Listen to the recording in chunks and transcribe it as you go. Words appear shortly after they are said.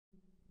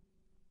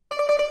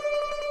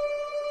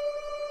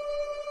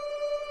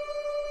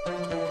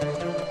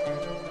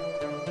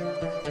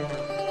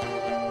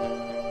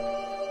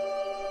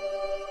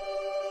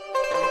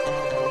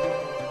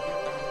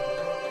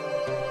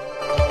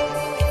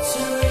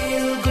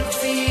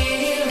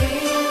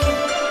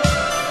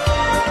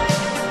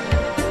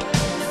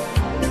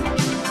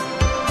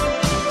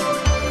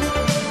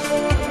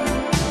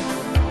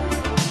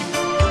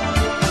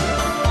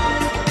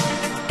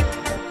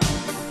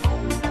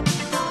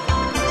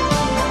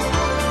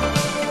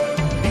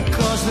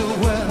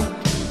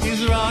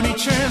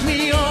Turns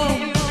me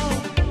on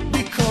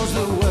because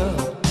the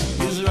world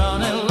is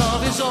round and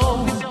love is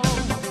all.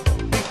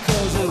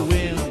 Because the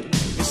wind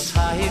is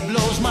high, it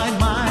blows my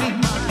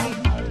mind.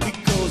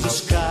 Because the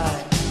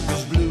sky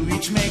is blue,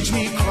 it makes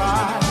me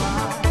cry.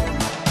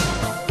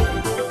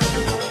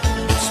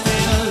 It's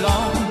been a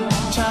long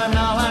time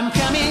now, I'm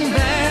coming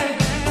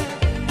back.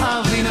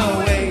 I've been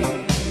away,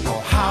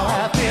 oh how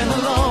I've been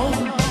alone.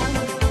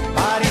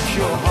 But if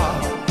your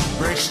heart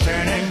breaks,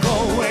 turn and go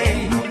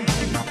away.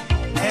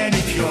 And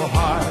if your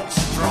heart's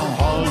strong,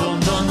 hold on,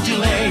 don't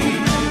delay.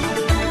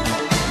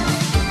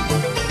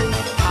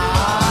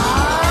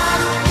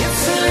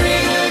 It's a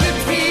real good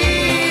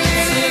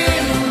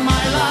feeling in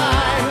my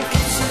life.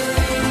 It's a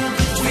real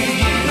good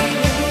feeling.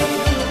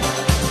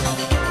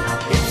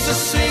 It's a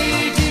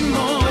sweet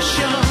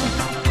emotion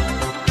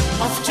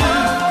of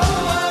two.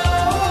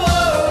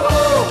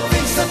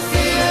 Things that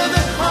fill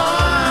the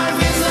heart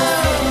with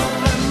love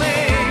and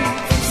make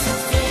things that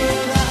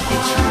fill the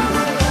heart.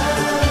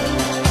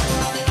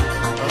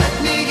 Let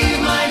me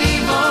give my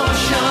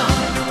devotion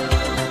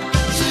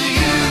to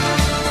you.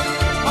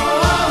 Oh,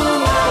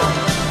 oh, oh,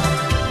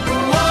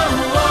 oh,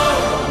 oh.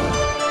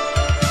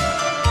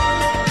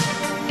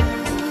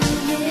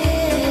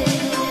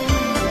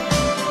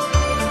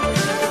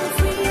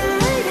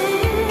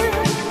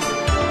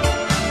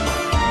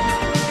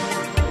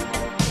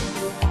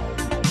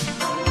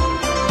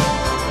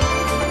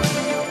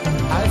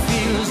 I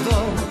feel as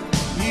though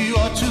you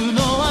ought to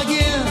know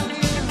again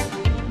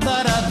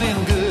that I've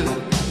been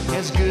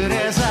good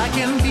as I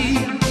can be.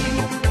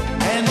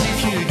 And if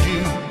you do,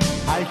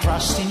 I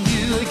trust in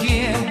you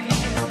again,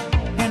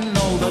 and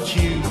know that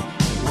you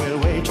will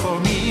wait for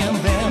me. And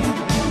then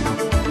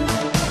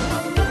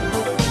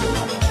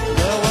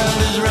the world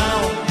is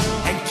round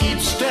and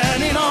keeps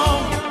turning on.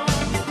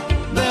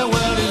 The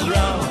world is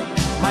round,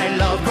 my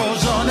love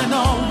goes on and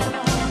on.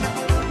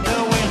 The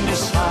wind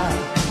is high,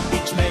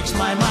 it makes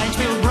my mind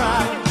feel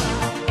bright.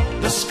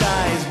 The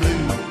sky is blue,